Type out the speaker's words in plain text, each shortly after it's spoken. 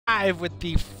live with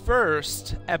the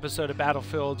first episode of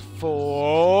Battlefield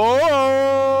 4.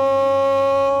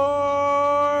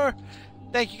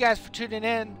 Thank you guys for tuning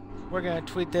in. We're going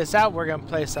to tweet this out. We're going to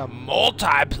play some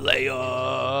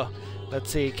multiplayer.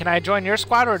 Let's see. Can I join your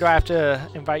squad or do I have to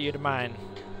invite you to mine?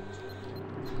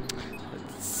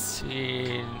 Let's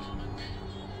see.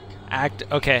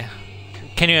 Okay.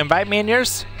 Can you invite me in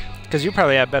yours? Because you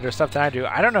probably have better stuff than I do.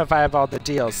 I don't know if I have all the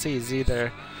DLCs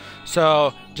either.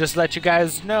 So, just let you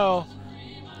guys know,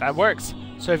 that works.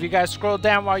 So if you guys scroll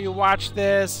down while you watch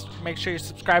this, make sure you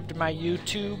subscribe to my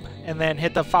YouTube and then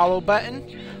hit the follow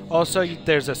button. Also,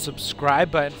 there's a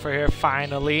subscribe button for here,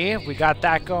 finally. We got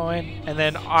that going. And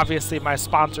then obviously my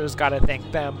sponsors, gotta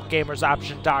thank them,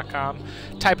 gamersoption.com.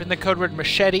 Type in the code word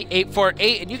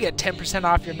Machete848 and you get 10%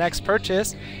 off your next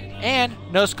purchase. And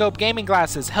No Scope Gaming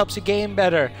Glasses helps you game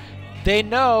better. They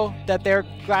know that their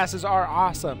glasses are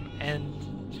awesome and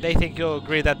they think you'll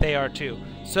agree that they are too.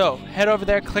 So head over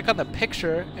there, click on the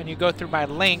picture, and you go through my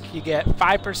link. You get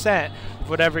 5% of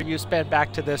whatever you spend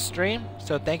back to this stream.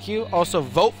 So thank you. Also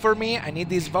vote for me. I need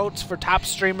these votes for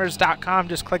topstreamers.com.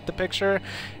 Just click the picture,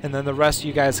 and then the rest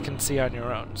you guys can see on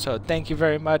your own. So thank you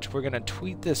very much. We're gonna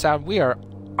tweet this out. We are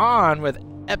on with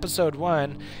episode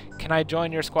 1. Can I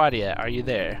join your squad yet? Are you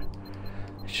there?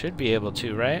 I should be able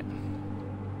to, right?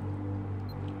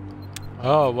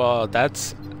 Oh, well,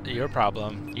 that's your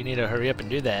problem. You need to hurry up and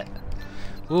do that.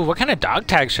 Ooh, what kind of dog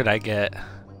tag should I get?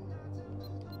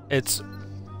 It's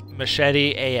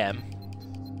Machete AM.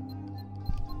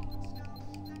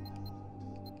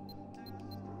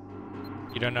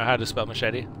 You don't know how to spell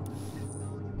machete?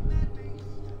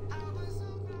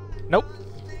 Nope.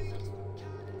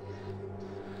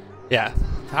 Yeah,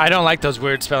 I don't like those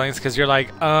weird spellings because you're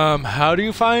like, how do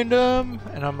you find them?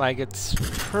 And I'm like, it's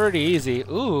pretty easy.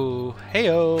 Ooh,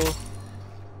 heyo.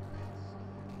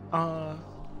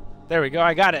 There we go,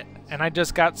 I got it. And I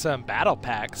just got some battle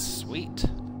packs. Sweet.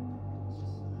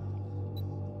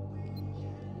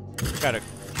 Got a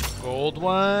gold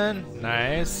one.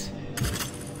 Nice.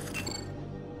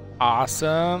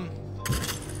 Awesome.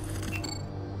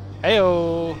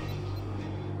 Heyo.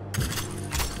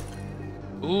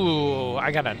 Ooh,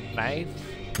 I got a knife.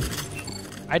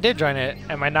 I did join it.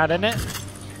 Am I not in it?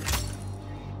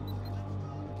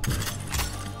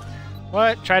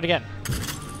 What? Try it again.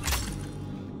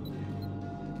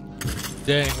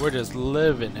 Dang, we're just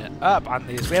living it up on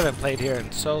these. We haven't played here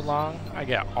in so long. I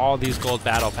get all these gold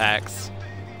battle packs.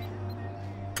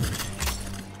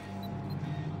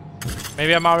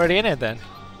 Maybe I'm already in it then.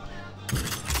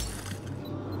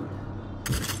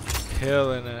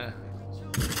 Killing it.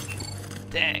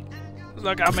 Dang.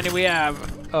 Look how many we have.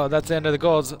 Oh, that's the end of the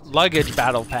golds. Luggage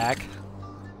battle pack.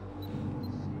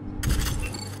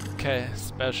 Okay,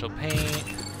 special paint.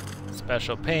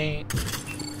 Special paint.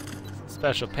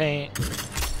 Special paint.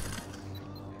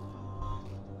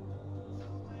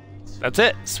 That's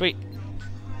it. Sweet.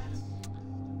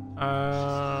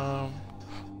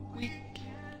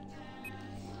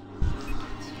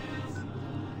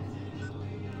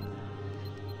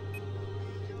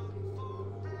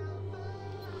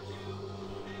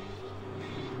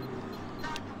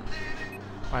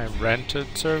 My rented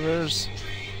servers.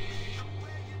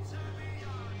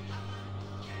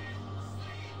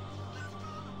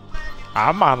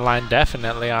 I'm online,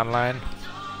 definitely online.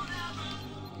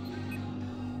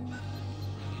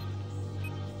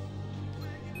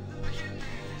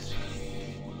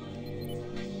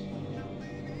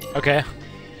 Okay.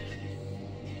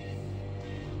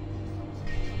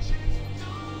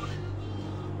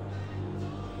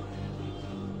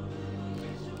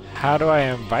 How do I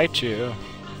invite you?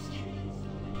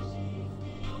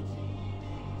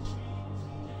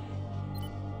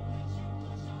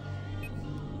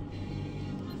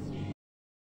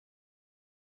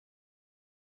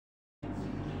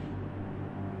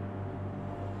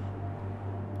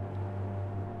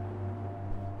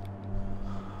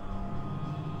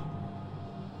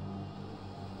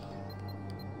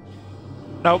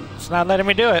 Nope, it's not letting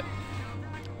me do it.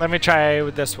 Let me try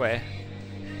with this way.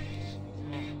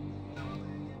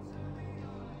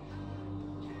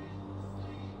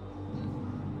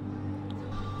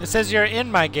 It says you're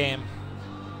in my game.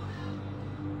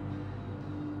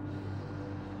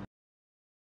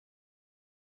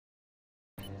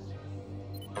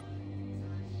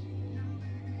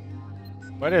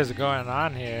 What is going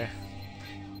on here?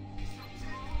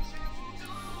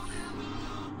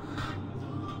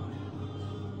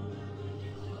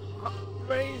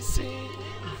 Racing.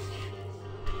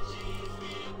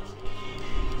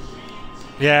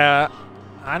 Yeah,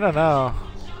 I don't know.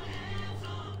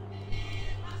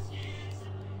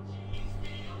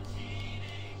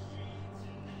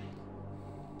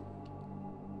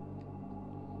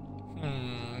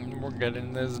 We're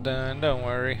getting this done, don't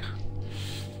worry.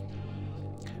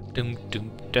 Dum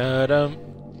dum da dum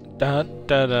da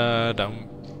da da dum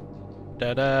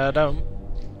da da dum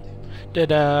da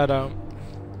da dum.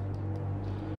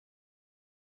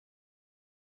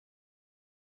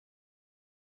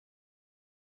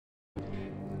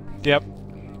 Yep.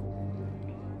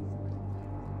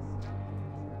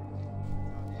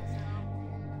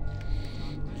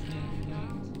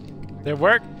 Did it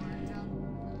work?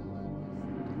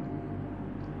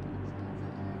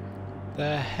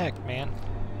 The heck, man?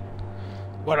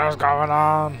 What else going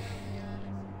on?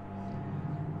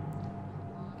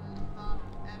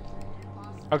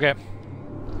 Okay.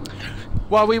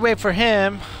 While we wait for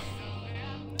him,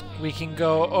 we can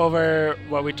go over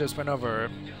what we just went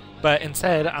over. But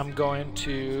instead, I'm going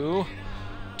to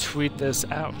tweet this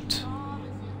out.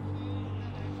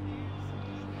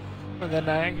 And then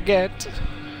I get...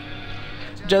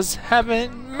 Just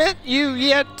haven't met you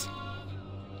yet.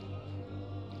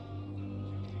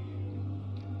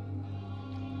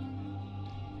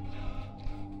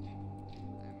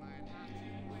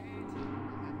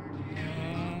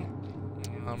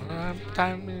 I don't have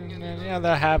time in any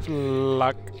other half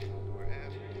luck.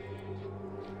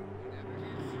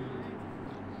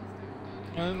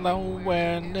 And I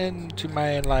went into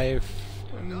my life.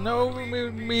 No,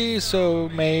 me so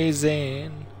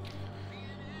amazing.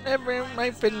 Every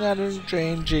my finale is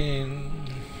changing.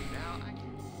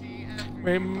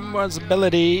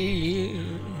 Responsibility.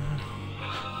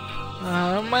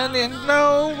 When it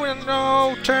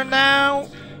no turn out.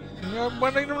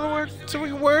 When it work, so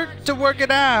we work to work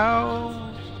it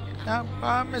out. I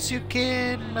promise you,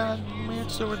 kid,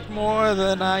 so it's more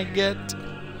than I get.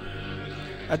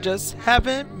 I just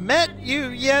haven't met you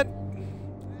yet.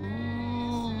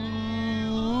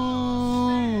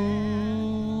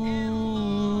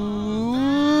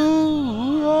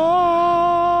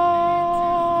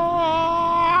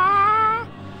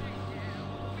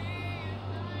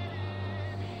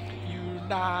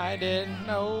 I didn't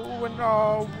know and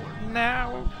all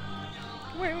now.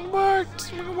 We worked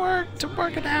to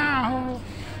work it out.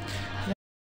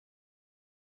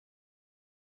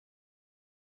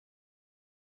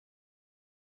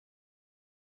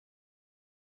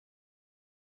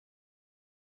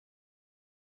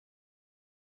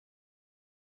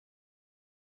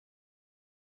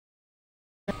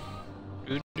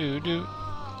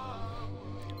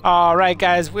 Alright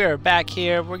guys, we are back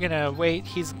here. We're gonna wait.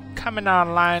 He's coming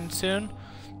online soon.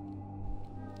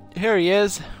 Here he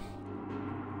is.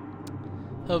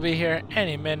 He'll be here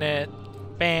any minute.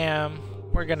 Bam.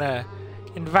 We're gonna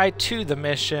invite to the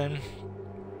mission.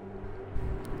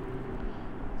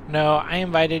 No, I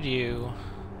invited you.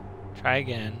 Try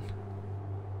again.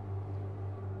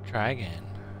 Try again.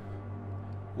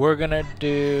 We're gonna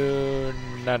do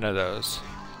none of those.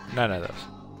 None of those.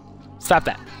 Stop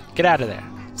that. Get out of there.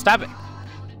 Stop it.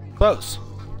 Close.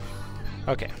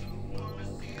 Okay.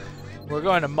 We're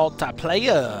going to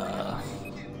multiplayer.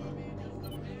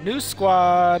 New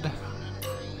squad.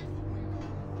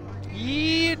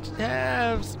 It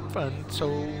has fun,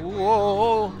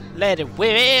 so let it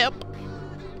whip.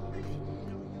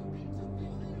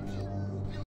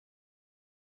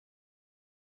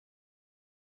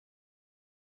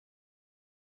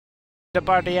 The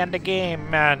party and the game,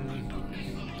 man.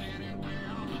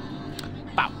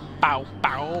 Bow, bow,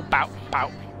 bow, bow,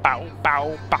 bow, bow,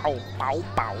 bow, bow, bow,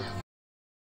 bow.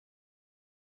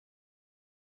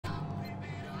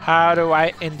 How do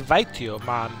I invite you,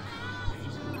 man?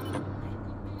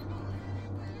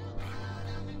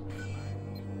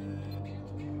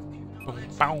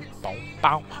 Bow, bow,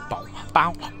 bow, bow, bow,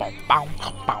 bow, bow, bow,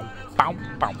 bow, bow,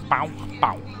 bow, bow,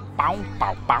 bow,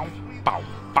 bow, bow, bow,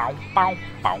 bow, bow,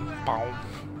 bow, bow.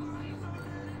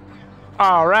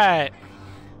 All right.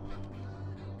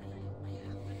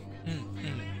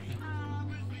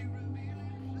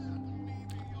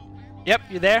 Yep,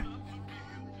 you there?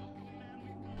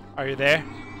 Are you there?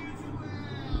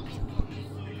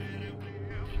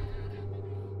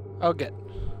 Oh, good.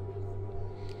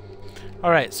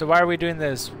 Alright, so why are we doing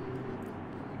this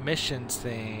missions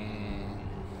thing?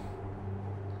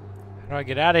 How do I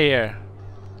get out of here?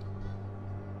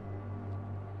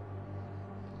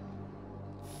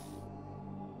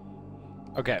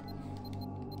 Okay.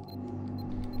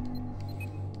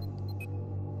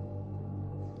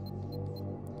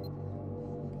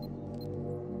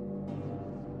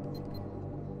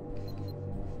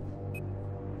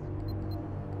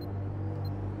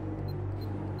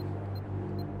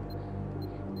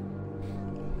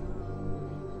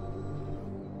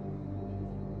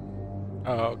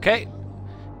 Okay.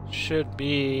 Should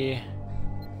be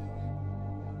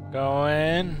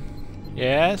going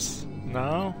Yes?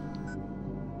 No?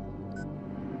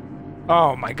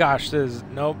 Oh my gosh, there's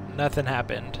nope, nothing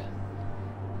happened.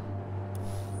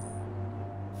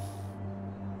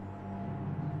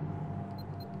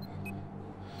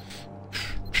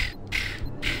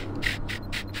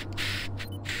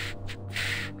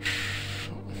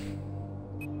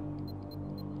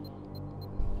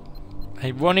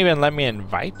 It won't even let me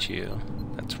invite you.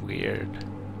 That's weird.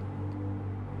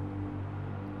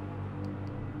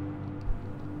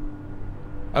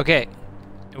 Okay.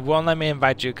 It won't let me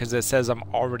invite you because it says I'm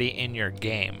already in your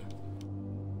game.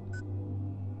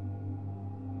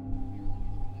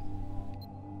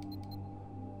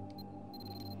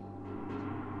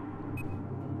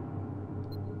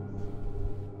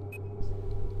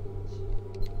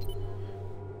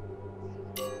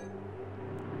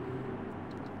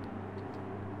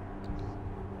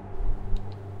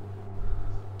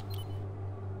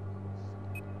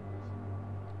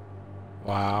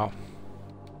 Wow.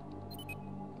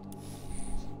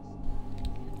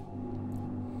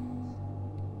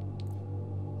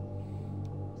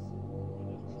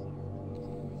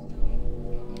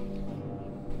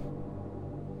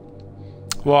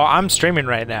 Well, I'm streaming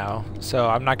right now, so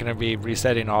I'm not going to be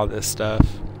resetting all this stuff.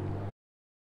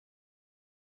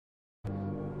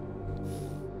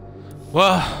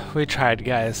 Well, we tried,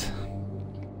 guys.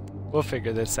 We'll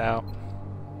figure this out.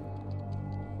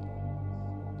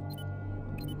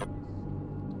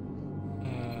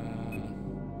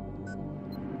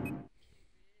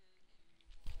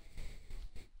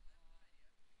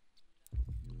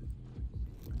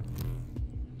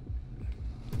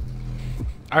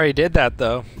 I already did that,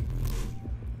 though.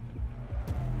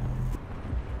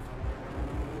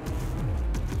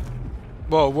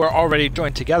 Well, we're already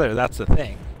joined together, that's the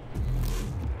thing.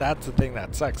 That's the thing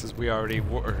that sucks, is we already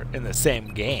were in the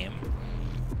same game.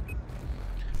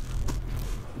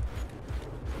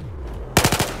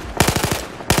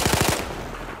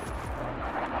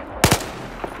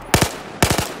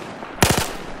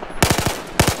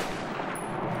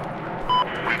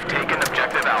 We've taken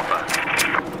objective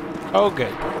Alpha. Oh,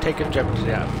 good. Take objective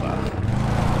Alpha.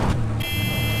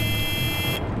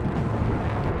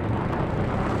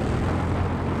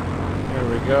 There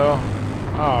we go.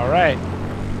 All right.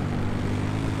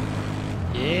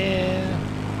 Yeah.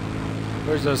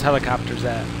 Where's those helicopters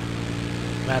at?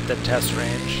 I'm at the test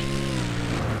range.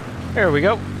 There we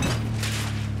go.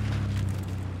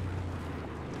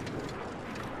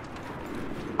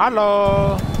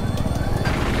 Hello.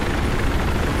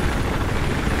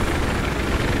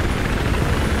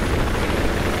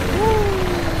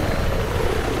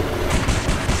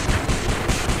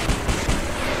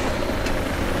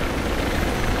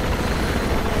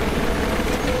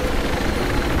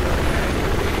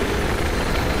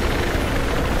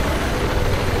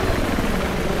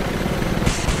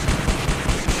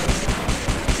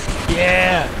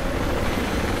 Yeah!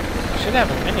 Should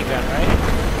have a minigun, right?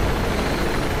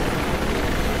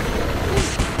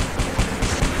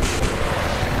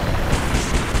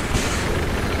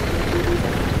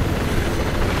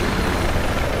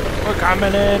 We're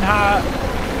coming in hot!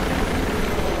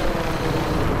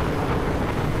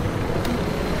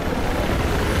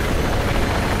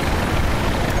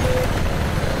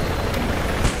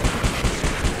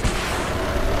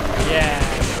 Yeah,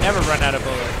 never run out of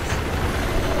bullets.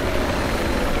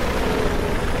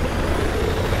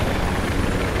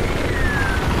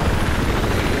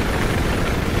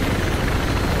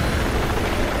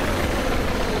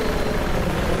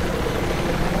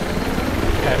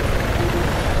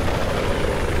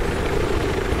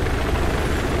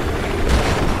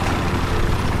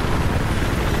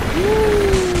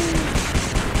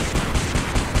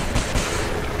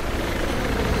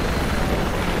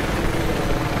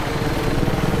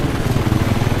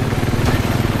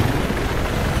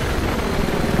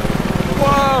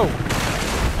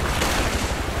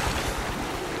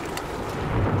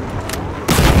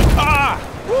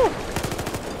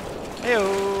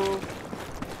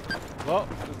 Well,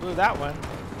 we blew that one.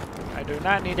 I do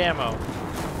not need ammo.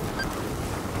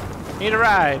 Need a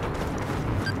ride.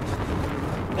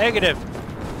 Negative.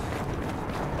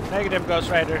 Negative, Ghost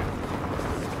Rider.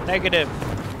 Negative.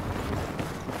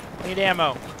 Need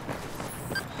ammo.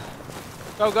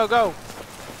 Go, go, go.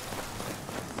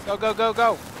 Go, go, go,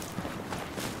 go.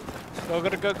 Go, go,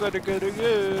 go, go, go, go, go,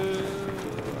 go.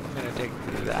 I'm gonna take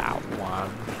that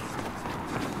one.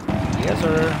 Yes,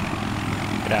 sir.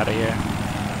 Get out of here.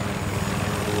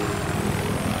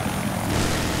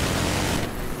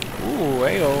 Ooh,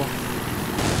 ayo.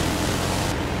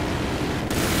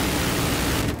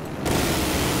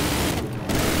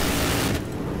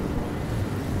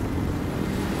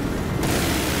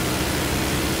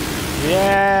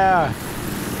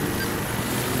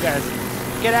 You guys,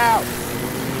 get out!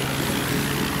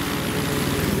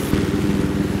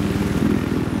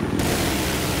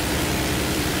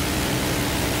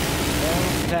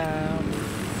 Down.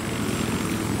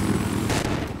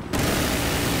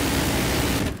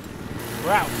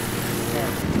 We're out.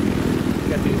 Here.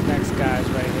 Got these next guys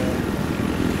right here.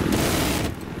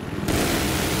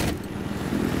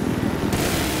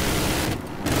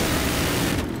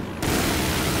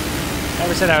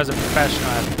 Never said I was a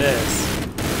professional at this.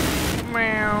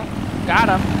 Meow. Got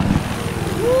him.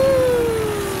 Woo!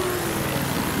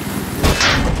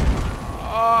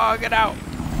 Oh, get out.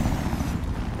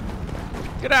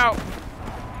 Get out.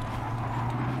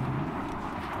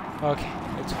 Okay,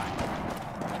 it's fine.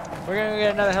 We're gonna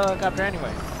get another helicopter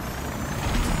anyway.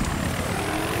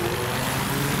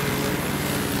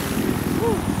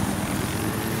 Woo.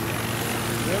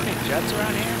 Do we have any jets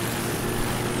around here?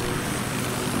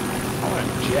 I want a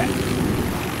jet.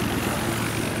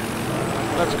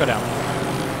 Let's go down.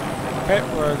 Okay,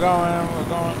 we're going.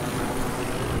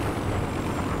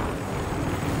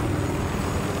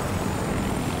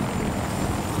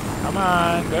 Come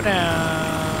on, go down.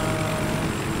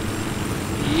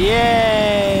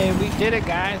 Yay! We did it,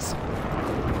 guys.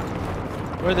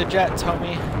 Where are the jets,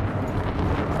 homie?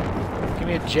 Give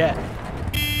me a jet.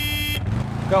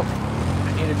 Go.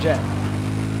 I need a jet.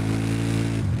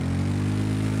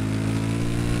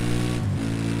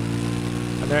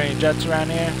 Are there any jets around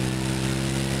here?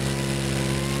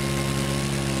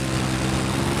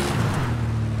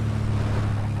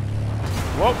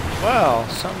 Whoa, well,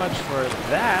 so much for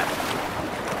that.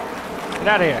 Get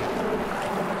out of here.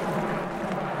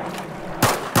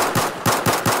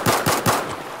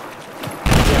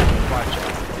 Yeah, watch it.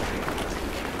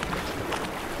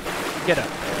 Get up.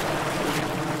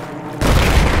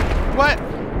 What?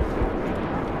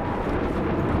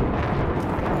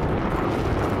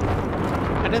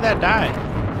 How did that die?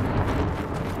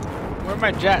 Where are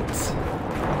my jets?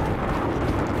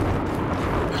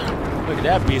 Look at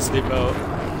that beastly boat.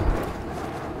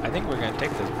 I think we're gonna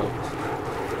take this boat.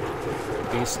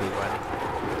 Beastly one.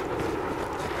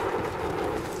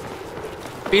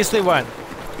 Beastly one.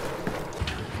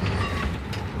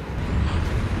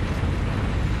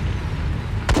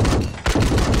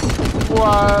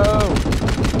 Whoa.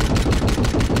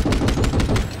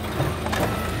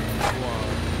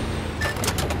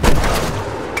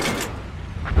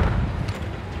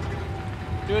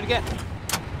 Do it again.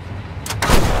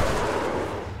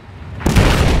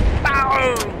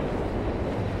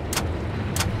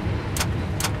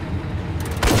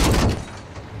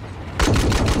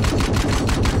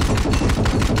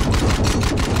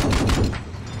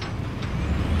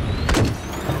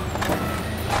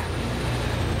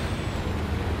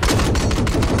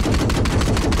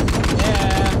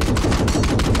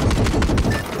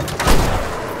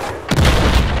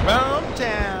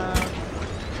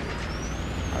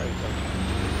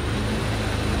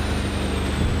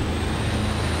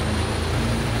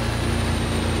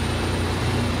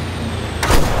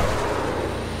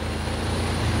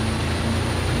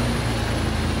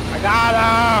 Got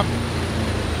him!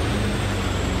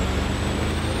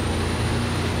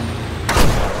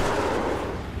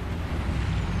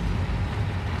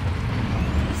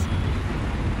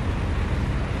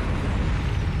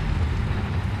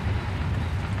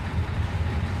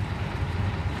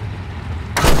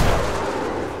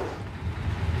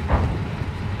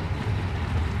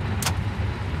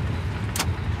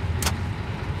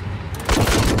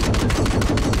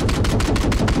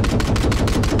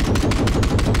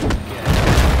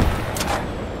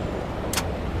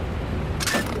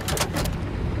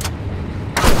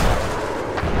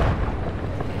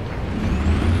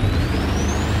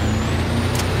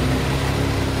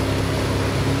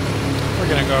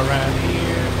 Gonna go around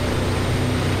here.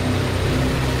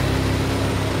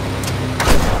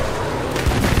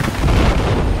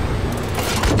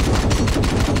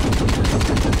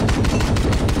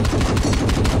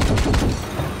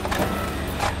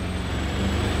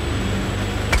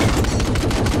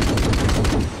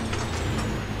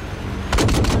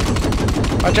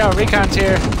 Watch out, recon's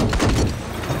here.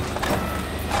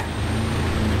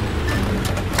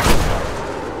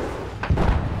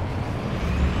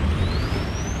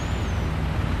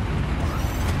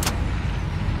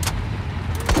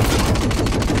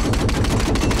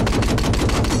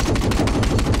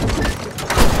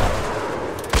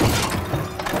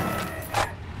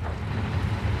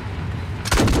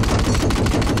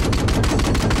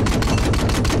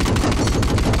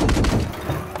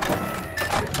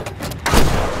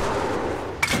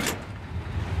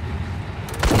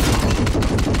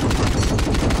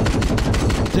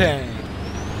 Dang.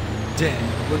 Dang,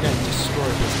 we're gonna destroy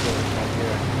this building right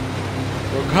here.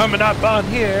 We're coming up on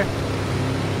here.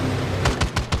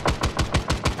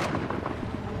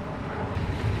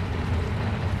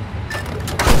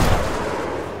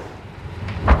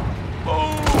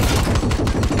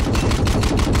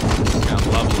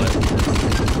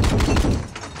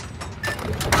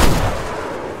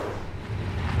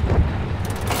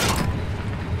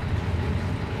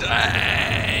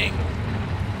 Dang!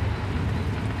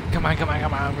 Come on, come on,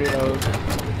 come on, reload.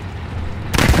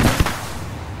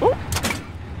 Ooh.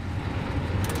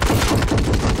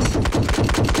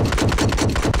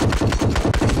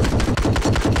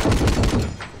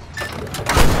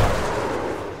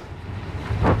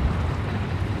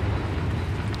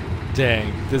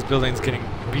 Dang, this building's getting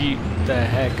beat the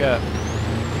heck up.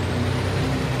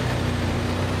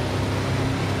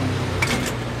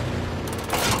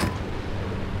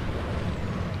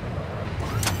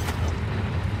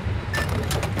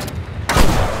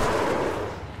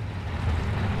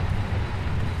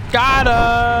 Got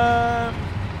him!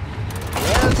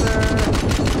 Yes, sir!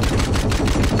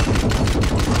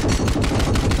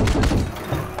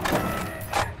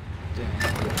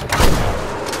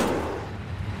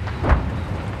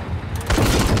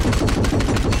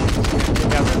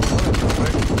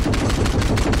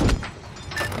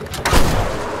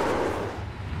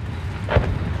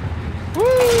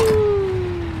 Woo!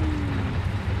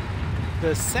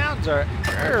 The sounds are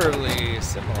eerily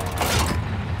similar.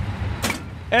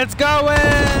 It's going!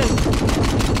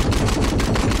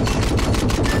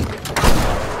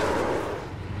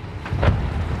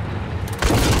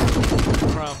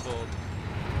 Crumbled.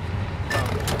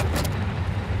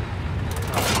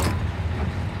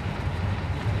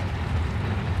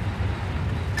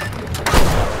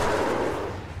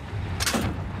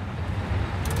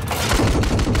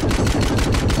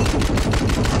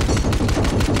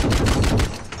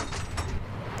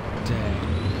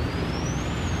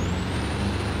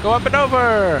 Go up and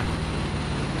over!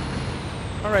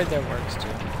 Alright, that works too.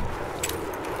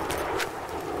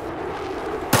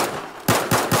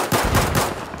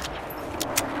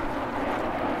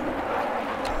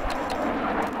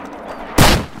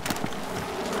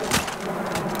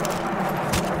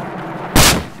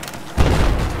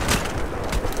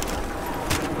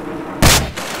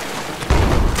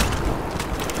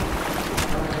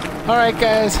 Alright,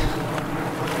 guys.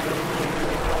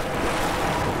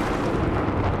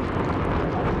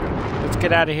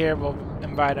 Get out of here, we'll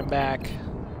invite him back.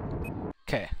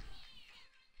 Okay.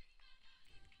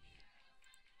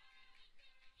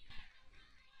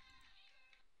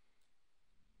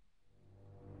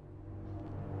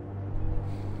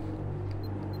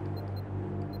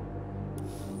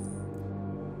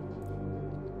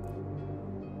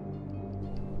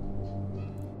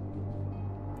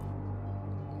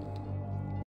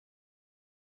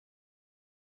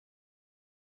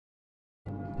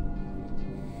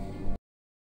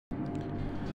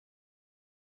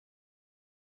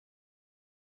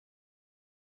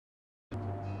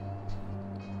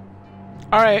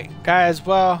 Alright, guys,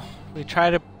 well, we tried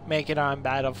to make it on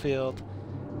Battlefield.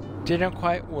 Didn't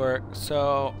quite work,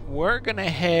 so we're gonna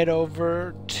head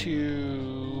over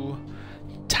to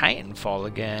Titanfall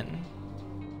again.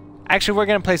 Actually, we're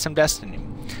gonna play some Destiny.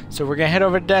 So we're gonna head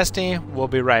over to Destiny. We'll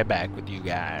be right back with you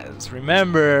guys.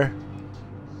 Remember,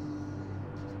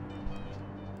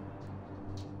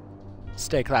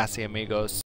 stay classy, amigos.